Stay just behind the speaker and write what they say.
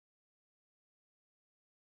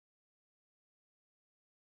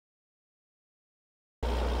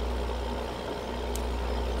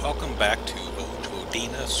Welcome back to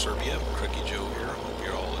Vojvodina, Serbia. Crickey Joe here. Hope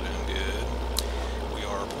you're all doing good. We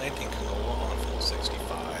are planting canola on field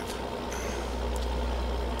 65.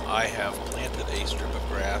 I have planted a strip of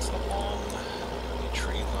grass along the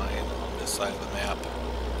tree line on this side of the map.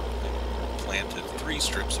 Planted 3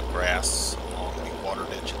 strips of grass along the water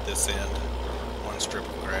ditch at this end, 1 strip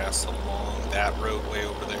of grass along that roadway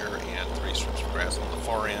over there, and 3 strips of grass on the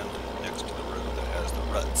far end next to the road that has the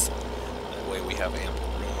ruts. That way we have ample room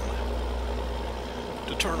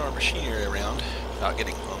to turn our machinery around without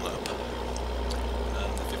getting hung up. The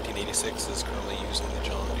 1586 is currently using the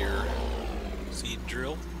John Deere seed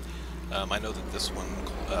drill. I know that this one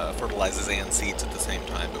fertilizes and seeds at the same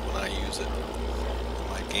time, but when I use it in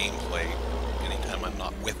my gameplay, anytime I'm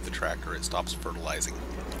not with the tractor, it stops fertilizing.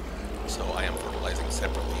 So I am fertilizing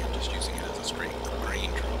separately and just using it as a straight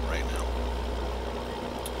grain drill right now.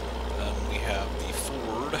 We have the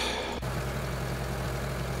Ford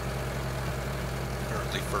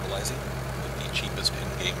currently fertilizing with the cheapest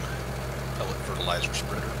in-game pellet fertilizer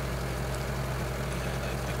spreader. And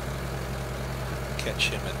I think we'll catch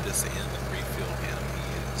him at this end and refill him. He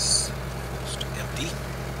is almost empty.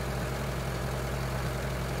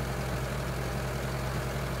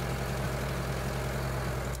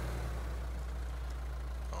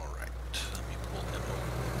 Alright, let me pull him over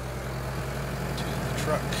to the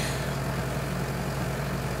truck.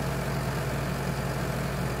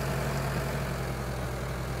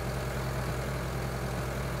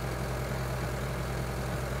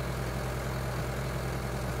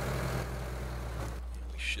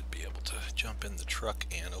 Should be able to jump in the truck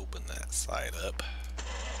and open that side up.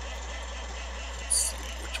 Let's see,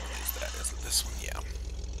 which one is that? Is it this one? Yeah.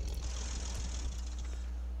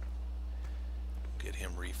 Get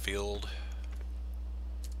him refilled.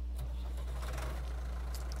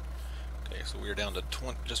 Okay, so we are down to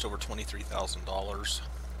just over $23,000.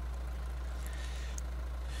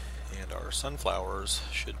 And our sunflowers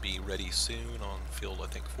should be ready soon on field, I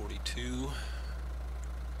think, 42.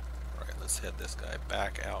 Alright, let's head this guy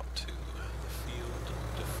back out to the field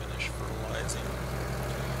to finish fertilizing.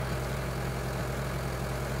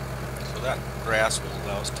 So that grass will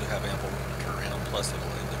allow us to have ample room to turn around, plus it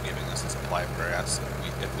will end up giving us a supply of grass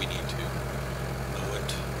if we need to mow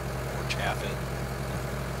it or chaff it.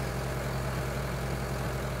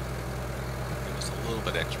 Give us a little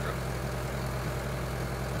bit extra.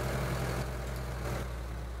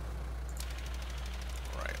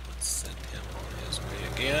 Alright, let's send him on his way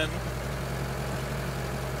again.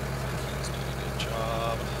 He's doing a good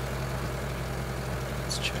job.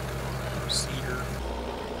 Let's check on our seeder.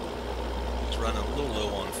 He's running a little low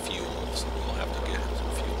on fuel, so we'll have to get him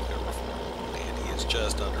some fuel here before. And he is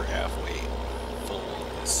just under halfway full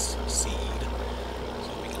of this seed,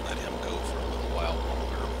 so we can let him go for a little while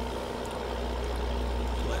longer.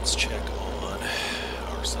 Let's check on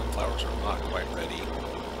our sunflowers. Are not quite ready,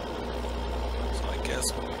 so I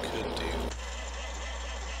guess what we could do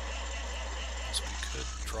is we could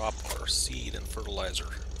drop our seed and fertilizer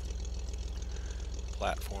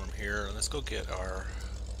platform here, and let's go get our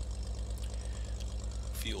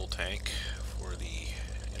fuel tank for the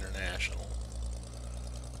International.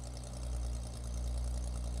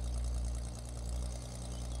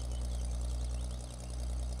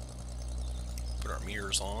 Put our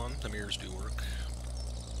mirrors on. The mirrors do work.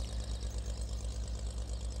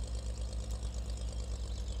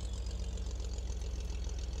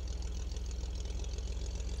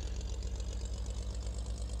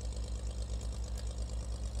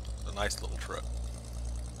 A nice little truck.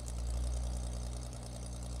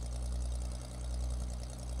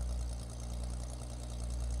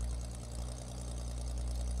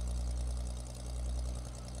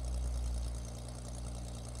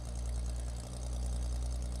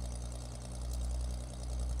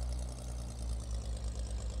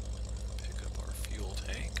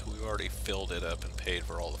 We've already filled it up and paid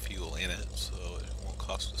for all the fuel in it, so it won't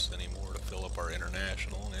cost us any more to fill up our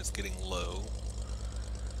International, and it's getting low.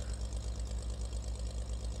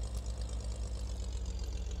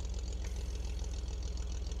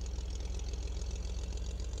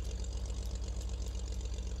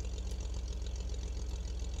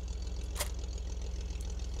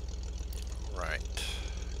 Right.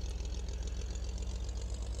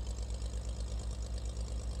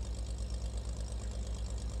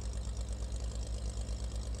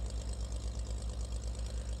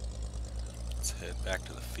 Let's head back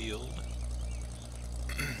to the field.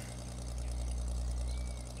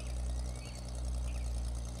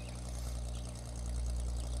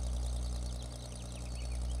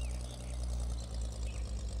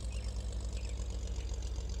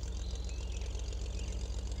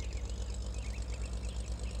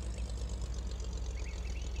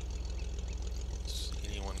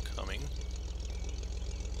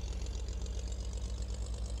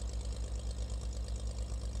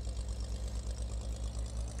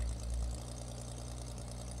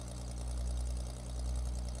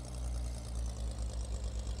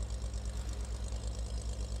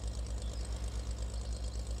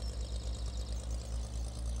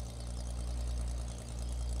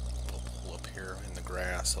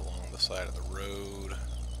 grass along the side of the road.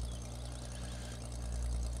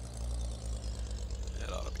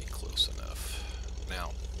 That ought to be close enough.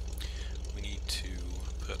 Now, we need to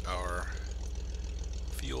put our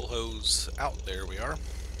fuel hose out. There we are.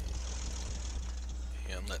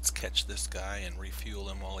 And let's catch this guy and refuel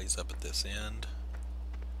him while he's up at this end.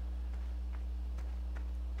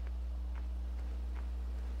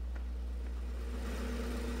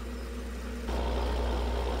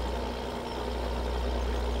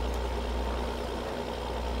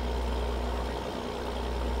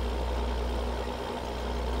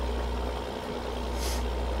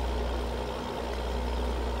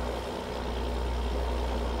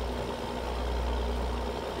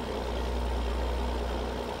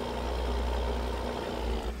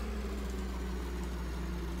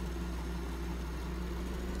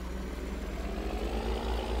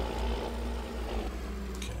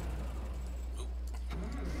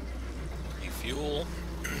 Fuel.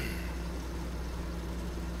 Looks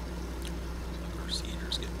like our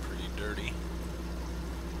seeder's getting pretty dirty.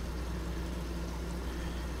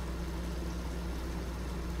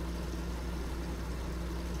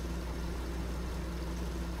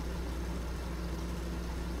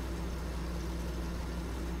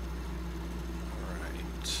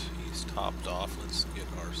 Alright, he's topped off. Let's get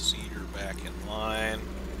our seeder back in line.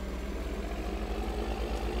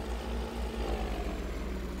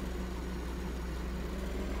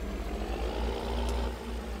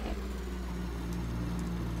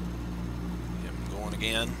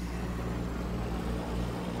 Again.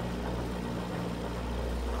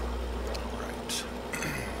 Alright.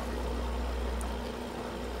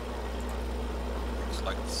 Looks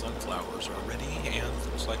like the sunflowers are ready, and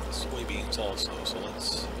looks like the soybeans also. So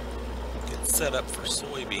let's get set up for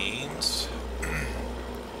soybeans. And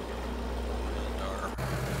our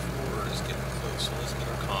Ford is getting close, so let's get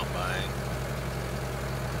our combine.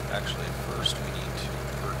 Actually, first we need to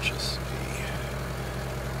purchase a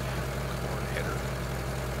corn header.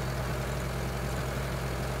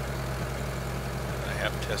 I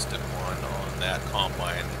have tested one on that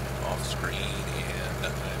combine off screen, and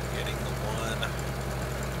I'm getting the one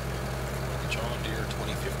for the John Deere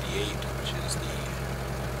 2058, which is the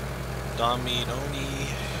Dominoni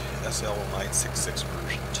SL966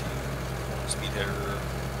 version 2 corn speed header.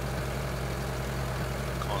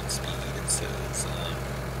 Con speed, it says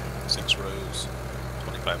 6 rows,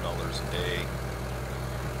 $25 a day,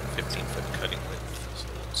 15-foot cutting width. So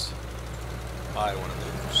let's buy one of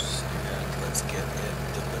those and let's get it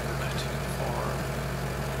delivered to the farm.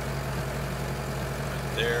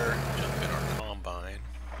 Right there, jump in our combine.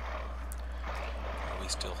 And we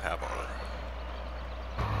still have our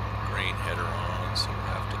grain header on, so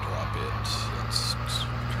we'll have to drop it. Let's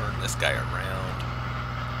turn this guy around.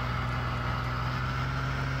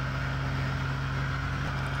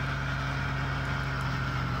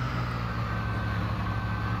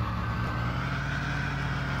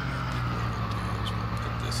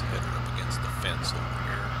 Fence over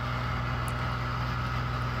here.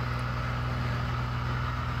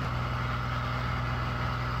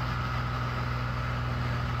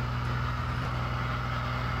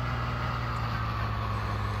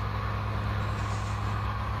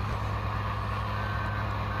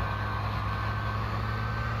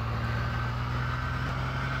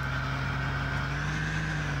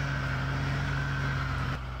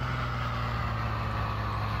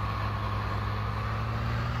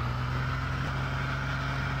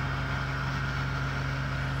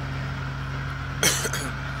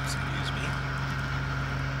 Excuse me.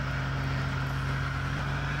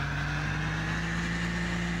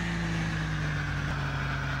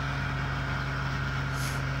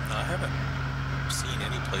 I haven't seen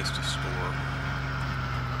any place to store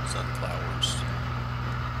sunflowers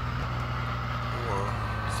or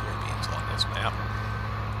soybeans on this map,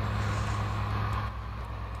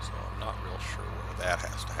 so I'm not real sure where that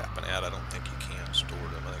has to happen at. I don't think you can store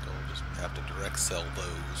them. I think I'll just have to direct sell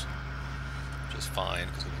those. Which is fine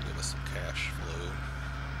because it'll give us some cash flow.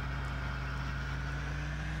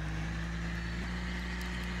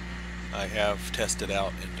 I have tested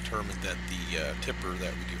out and determined that the tipper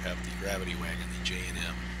that we do have, the gravity wagon, the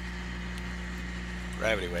J&M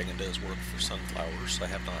gravity wagon, does work for sunflowers. I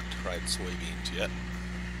have not tried soybeans yet.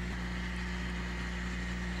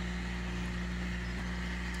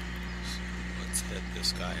 So let's head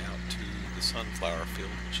this guy out to the sunflower field,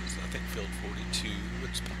 which is, I think, field 42.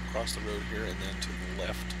 It's across the road here, and then to the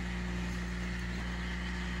left.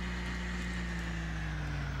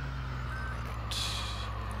 Alright,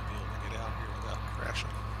 we'll be able to get out here without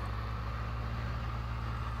crashing.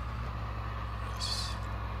 Yes.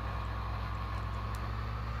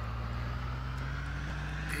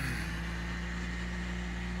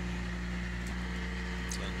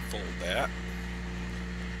 that.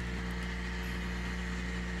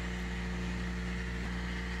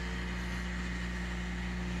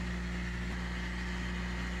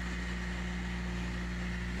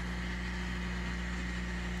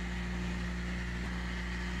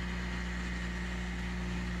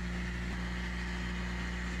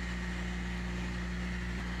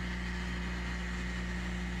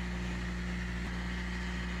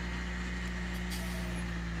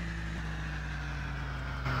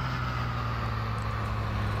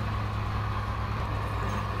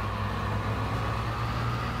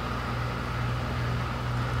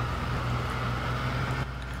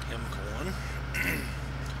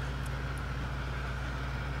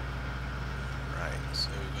 So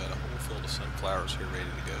we've got a whole field of sunflowers here ready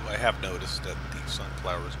to go. I have noticed that the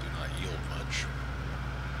sunflowers do not yield much,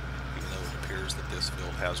 even though it appears that this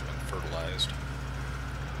field has been fertilized.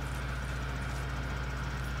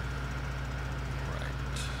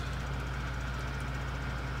 Right.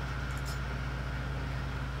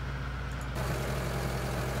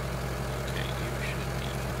 Okay, you should be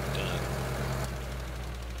done.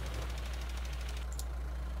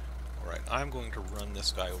 Alright, I'm going to run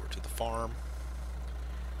this guy over to the farm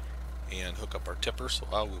and hook up our tipper, so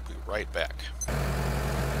I will be right back.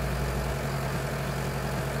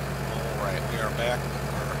 Alright, we are back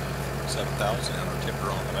with our 7,000 and our tipper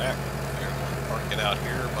on the back. We are going to park it out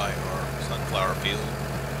here by our sunflower field.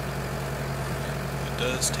 It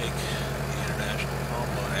does take the International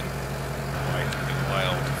Combine quite a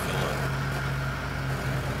while to fill up,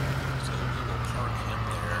 so we will park him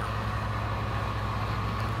there.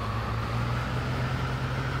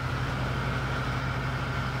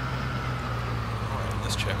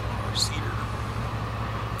 Let's check on our seeder.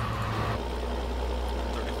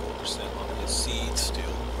 34% on his seed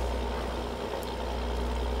still.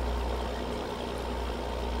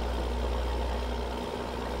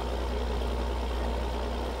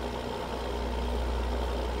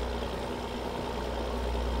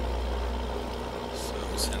 So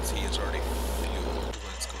since he is already fueled,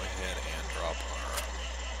 let's go ahead and drop our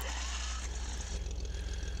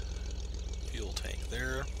fuel tank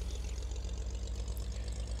there.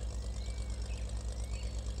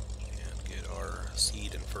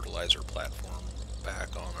 Seed and fertilizer platform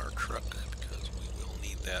back on our truck, because we will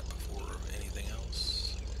need that before anything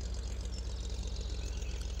else.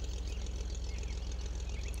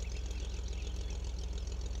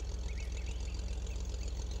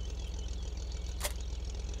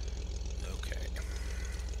 Okay,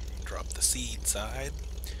 drop the seed side.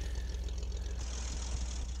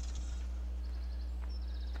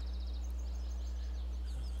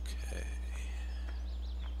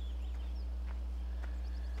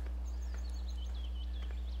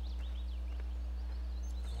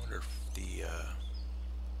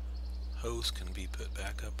 Hose can be put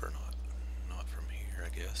back up or not. Not from here, I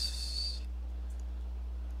guess.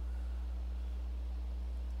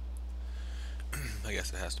 I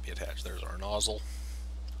guess it has to be attached. There's our nozzle.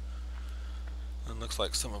 And looks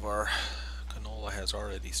like some of our canola has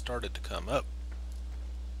already started to come up.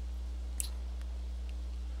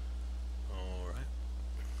 Alright.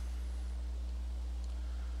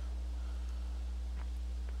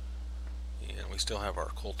 And we still have our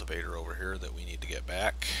cultivator over here that we need to get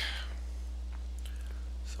back.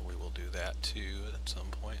 So we will do that too at some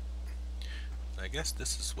point. I guess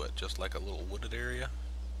this is what, just like a little wooded area?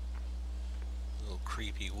 A little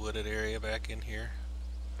creepy wooded area back in here.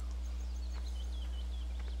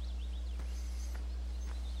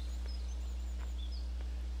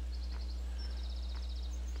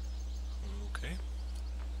 Okay.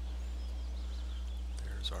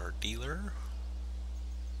 There's our dealer.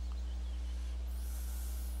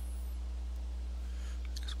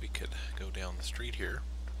 I guess we could go down the street here.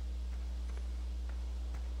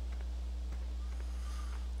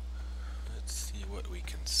 What we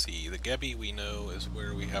can see. The Gebby we know is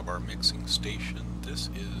where we have our mixing station. This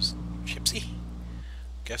is Gypsy.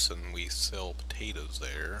 Guessing we sell potatoes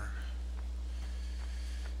there.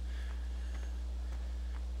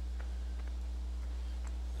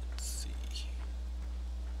 Let's see.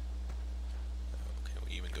 Oh, can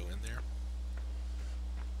we even go in there?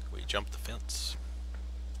 Can we jump the fence?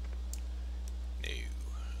 No.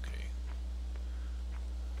 Okay.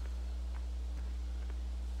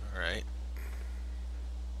 Alright.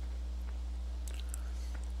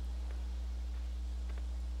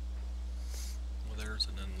 There's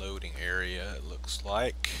an unloading area, it looks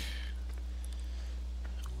like.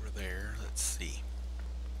 Over there, let's see.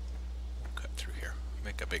 We'll cut through here.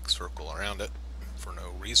 Make a big circle around it for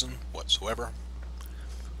no reason whatsoever.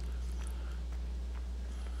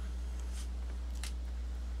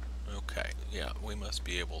 Okay, Yeah, we must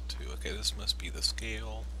be able to. Okay, this must be the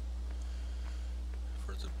scale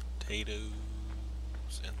for the potatoes.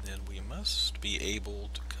 And then we must be able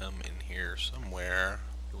to come in here somewhere.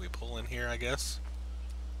 Do we pull in here, I guess?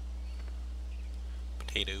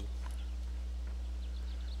 Potato.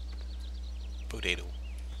 Potato.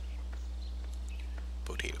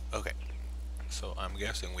 Potato. Okay. So I'm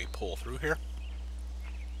guessing we pull through here.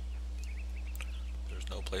 There's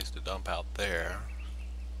no place to dump out there.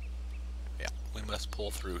 Yeah, we must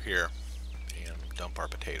pull through here and dump our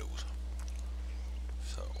potatoes.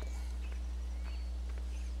 So,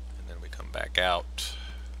 and then we come back out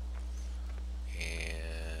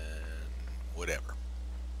and whatever.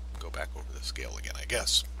 Go back over the scale again, I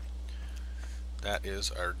guess. That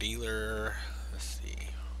is our dealer. Let's see.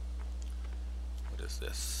 What is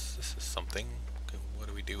this? This is something. Okay, what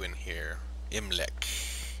do we do in here? Imlek.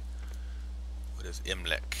 What is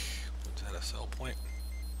Imlek? Is that a sell point?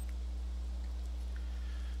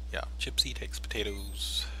 Yeah, Gypsy takes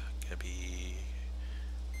potatoes. Gabby.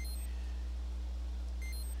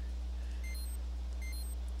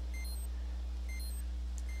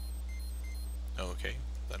 Okay,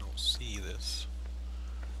 I don't see this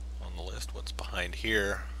on the list. What's behind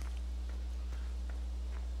here?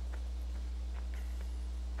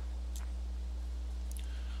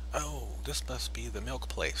 Oh, this must be the milk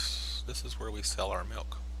place. This is where we sell our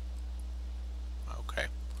milk. Okay.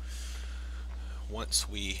 Once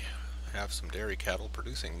we have some dairy cattle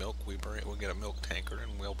producing milk, we'll get a milk tanker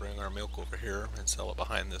and we'll bring our milk over here and sell it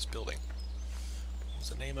behind this building. What's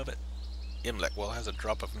the name of it? Imlek. Well, it has a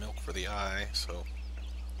drop of milk for the eye, so.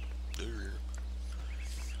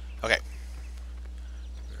 Okay.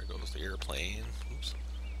 There goes the airplane. Oops.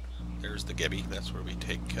 There's the Gebby. That's where we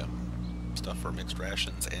take stuff for mixed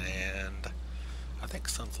rations and I think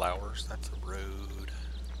sunflowers. That's a road.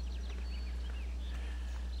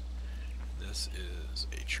 This is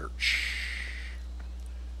a church.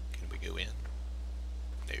 Can we go in?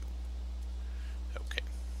 No. Okay.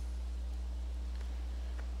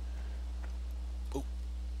 Oh.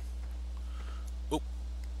 Oh.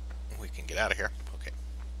 We can get out of here. Okay.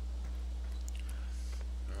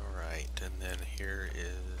 Alright, and then here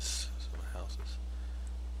is some houses.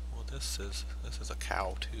 Well, this is a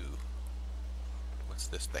cow too. What's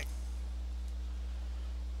this thing?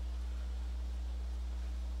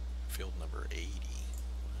 Field number 80.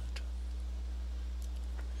 What?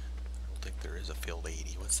 I don't think there is a field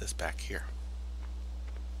 80. What's this back here?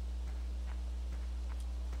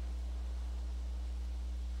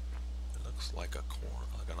 It looks like a corn,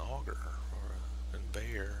 like an auger or a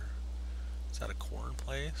conveyor. Is that a corn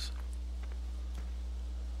place?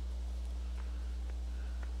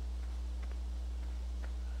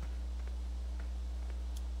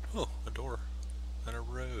 Oh, a door and a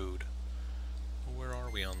road. Where are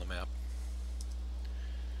we on the map?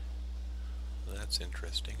 That's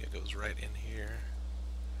interesting. It goes right in here.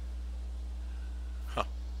 Huh.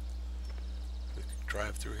 We could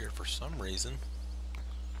drive through here for some reason.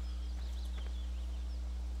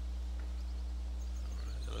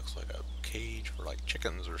 It looks like a cage for like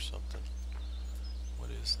chickens or something. What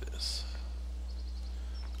is this?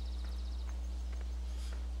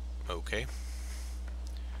 Okay.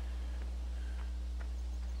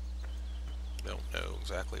 Don't know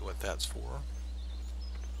exactly what that's for.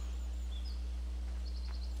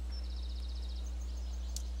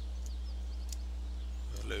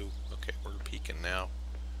 Hello. Okay, we're peeking now.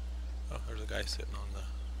 Oh, there's a guy sitting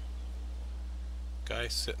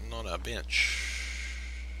on a bench.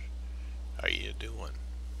 How you doing?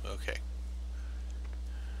 Okay.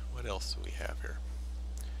 What else do we have here?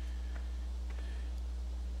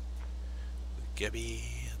 The Gebby,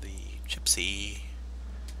 the Gypsy,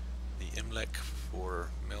 the Imlek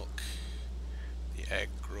for milk, the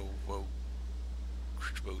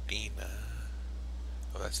Vojvodina,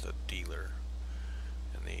 oh that's the dealer,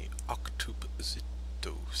 and the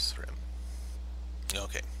Octubzitosrim.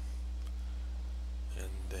 Okay. And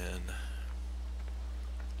then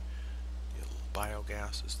the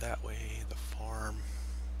biogas is that way, the farm,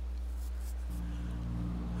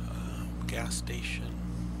 gas station,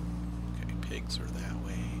 okay, pigs are that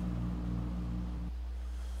way.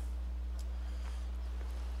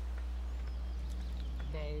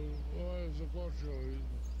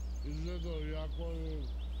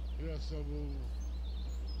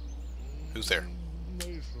 Who's there?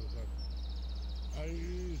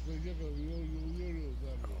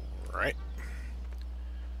 Alright.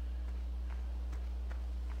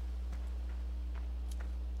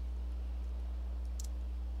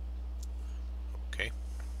 Okay.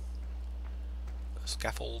 The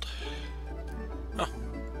scaffold. Huh.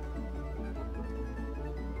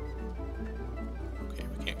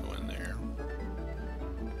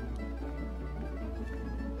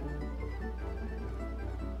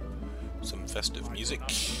 Some festive music.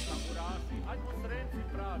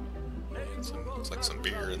 And some, looks like some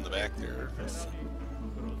beer in the back there.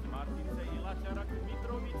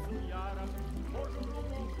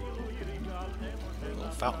 A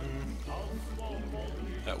little fountain.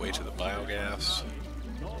 That way to the biogas.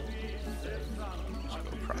 Let's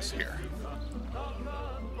go across here.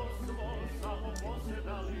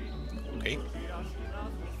 Okay.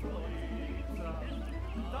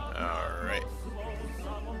 Alright.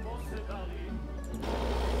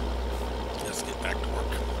 Let's get back to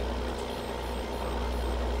work.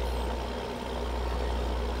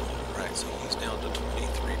 Alright, so he's down to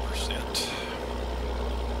 23%.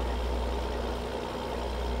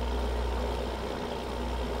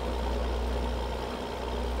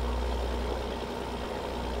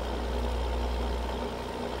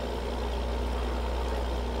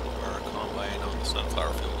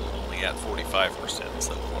 Sunflower field is only at 45%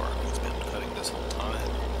 so far. He's been cutting this whole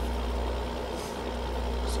time.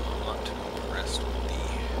 So I'm not too impressed with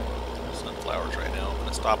the sunflowers right now. I'm going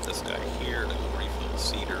to stop this guy here to go refill the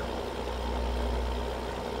seeder.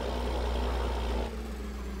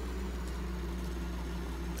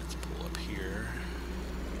 Let's pull up here.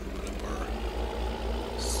 Open up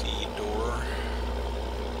our seed door.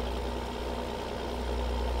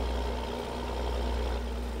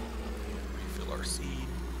 Our seed.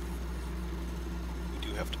 We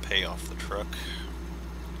do have to pay off the truck.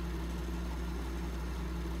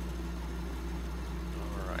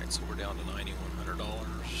 Alright, so we're down to $9,100.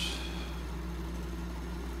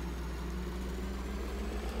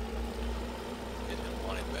 Get him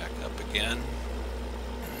lined back up again.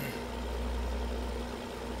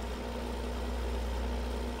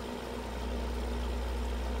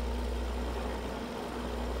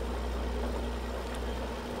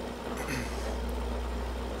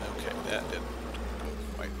 That didn't go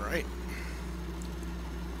quite right.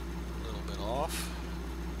 A little bit off.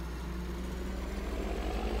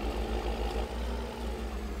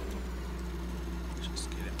 Just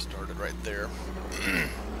get him started right there. I'm going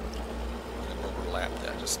to overlap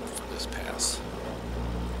that just for this pass.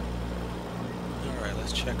 Alright,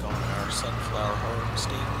 let's check on our sunflower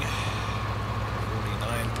harvesting.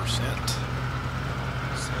 49%.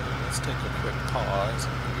 So let's take a quick pause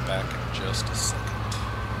and we'll be back in just a second.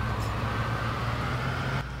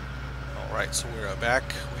 Alright, so we're back.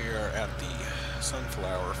 We are at the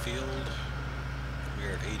sunflower field. We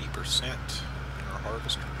are at 80% in our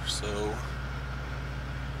harvester, so we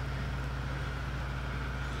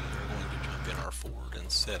are going to jump in our Ford and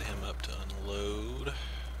set him up to unload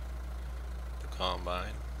the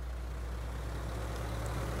combine.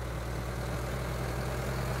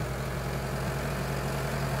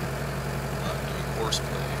 Not doing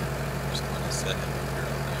horseplay. I'm just going to set him up here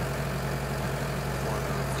on the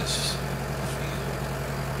corner of this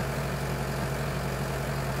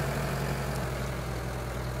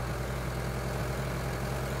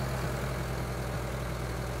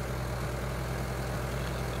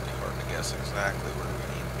guess exactly where we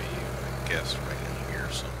need to be. I guess right in here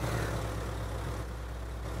somewhere.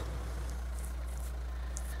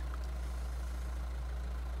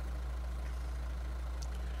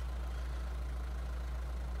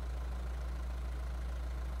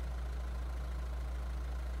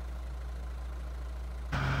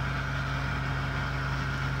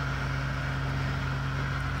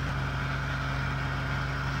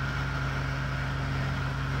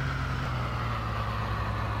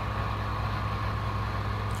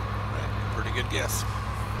 Good guess.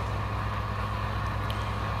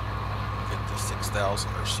 Get the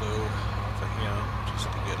 6,000 or so for him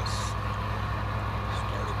just to get us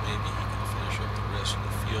started. Maybe he can finish up the rest of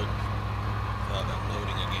the field without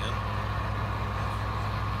unloading again.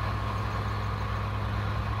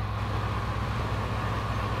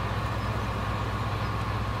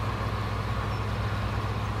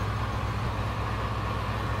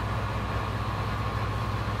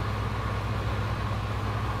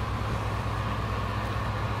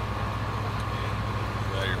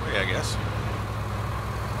 I guess. A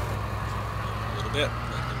little bit.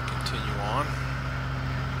 Let him continue on.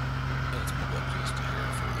 Let's move up just a hair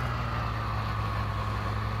further.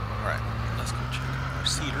 Alright, let's go check on our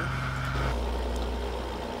cedar.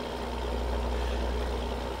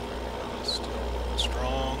 He's still going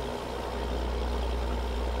strong.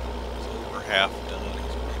 It's over half done.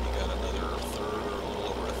 He's maybe got another third or a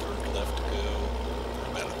little over a third left to go.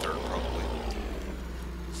 About a third probably.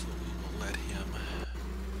 So we will let him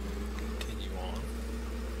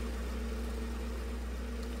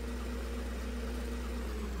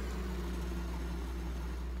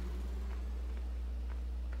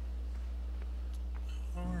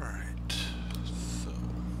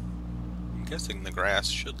guessing the grass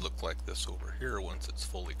should look like this over here once it's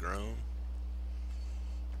fully grown.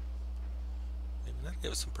 And that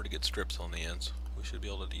gives some pretty good strips on the ends. We should be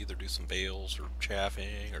able to either do some bales or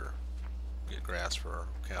chaffing or get grass for our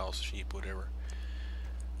cows, sheep, whatever.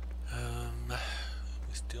 We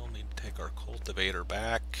still need to take our cultivator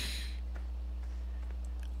back,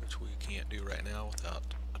 which we can't do right now without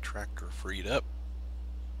a tractor freed up.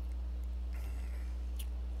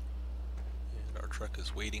 And our truck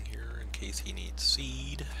is waiting here in case he needs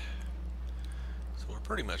seed. So we're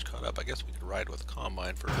pretty much caught up. I guess we could ride with the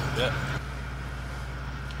combine for a little bit.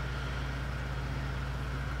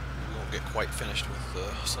 We won't get quite finished with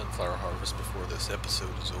the sunflower harvest before this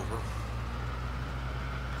episode is over.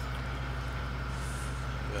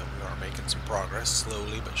 But we are making some progress,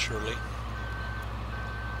 slowly but surely.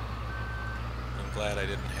 I'm glad I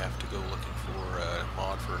didn't have to go looking for a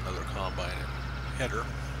mod for another combine and header.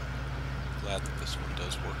 Glad that this one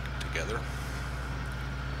does work together.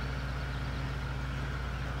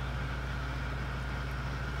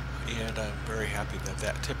 And I'm very happy that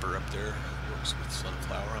that tipper up there works with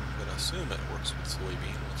sunflower. I'm going to assume it works with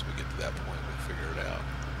soybean. Once we get to that point, we'll figure it out.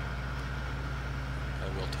 I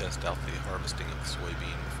will test out the harvesting of the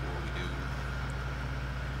soybean before we do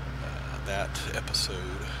that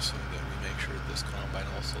episode, so that we make sure this combine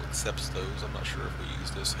also accepts those. I'm not sure if we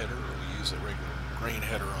use this header or we use a regular grain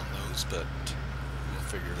header on those, but we'll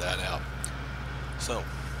figure that out. So,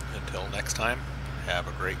 until next time, have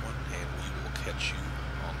a great one, and we will catch you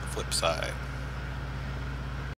on the flip side.